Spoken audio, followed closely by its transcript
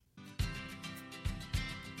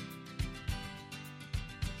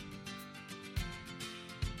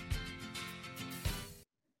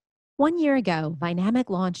1 year ago, Vynamic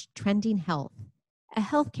launched Trending Health, a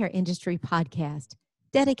healthcare industry podcast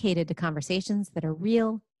dedicated to conversations that are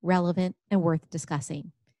real, relevant, and worth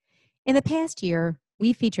discussing. In the past year,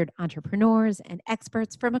 we featured entrepreneurs and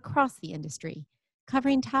experts from across the industry,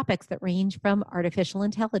 covering topics that range from artificial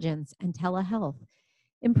intelligence and telehealth,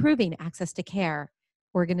 improving access to care,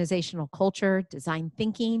 organizational culture, design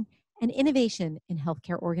thinking, and innovation in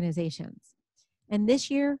healthcare organizations. And this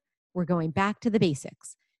year, we're going back to the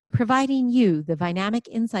basics, providing you the Vynamic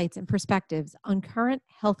insights and perspectives on current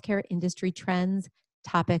healthcare industry trends,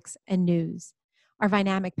 topics, and news. Our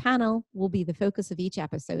Vynamic panel will be the focus of each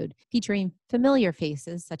episode, featuring familiar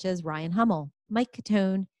faces such as Ryan Hummel, Mike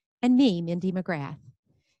Catone, and me, Mindy McGrath.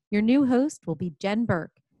 Your new host will be Jen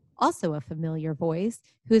Burke, also a familiar voice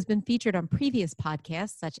who has been featured on previous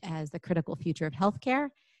podcasts such as The Critical Future of Healthcare,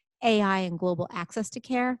 AI and Global Access to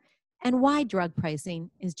Care, and Why Drug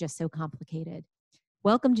Pricing is Just So Complicated.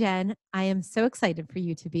 Welcome, Jen. I am so excited for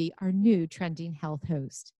you to be our new Trending Health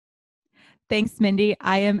host. Thanks, Mindy.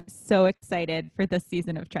 I am so excited for this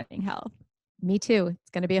season of Trending Health. Me too. It's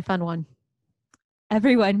going to be a fun one.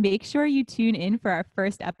 Everyone, make sure you tune in for our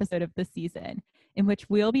first episode of the season, in which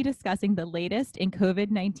we'll be discussing the latest in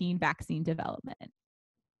COVID-19 vaccine development.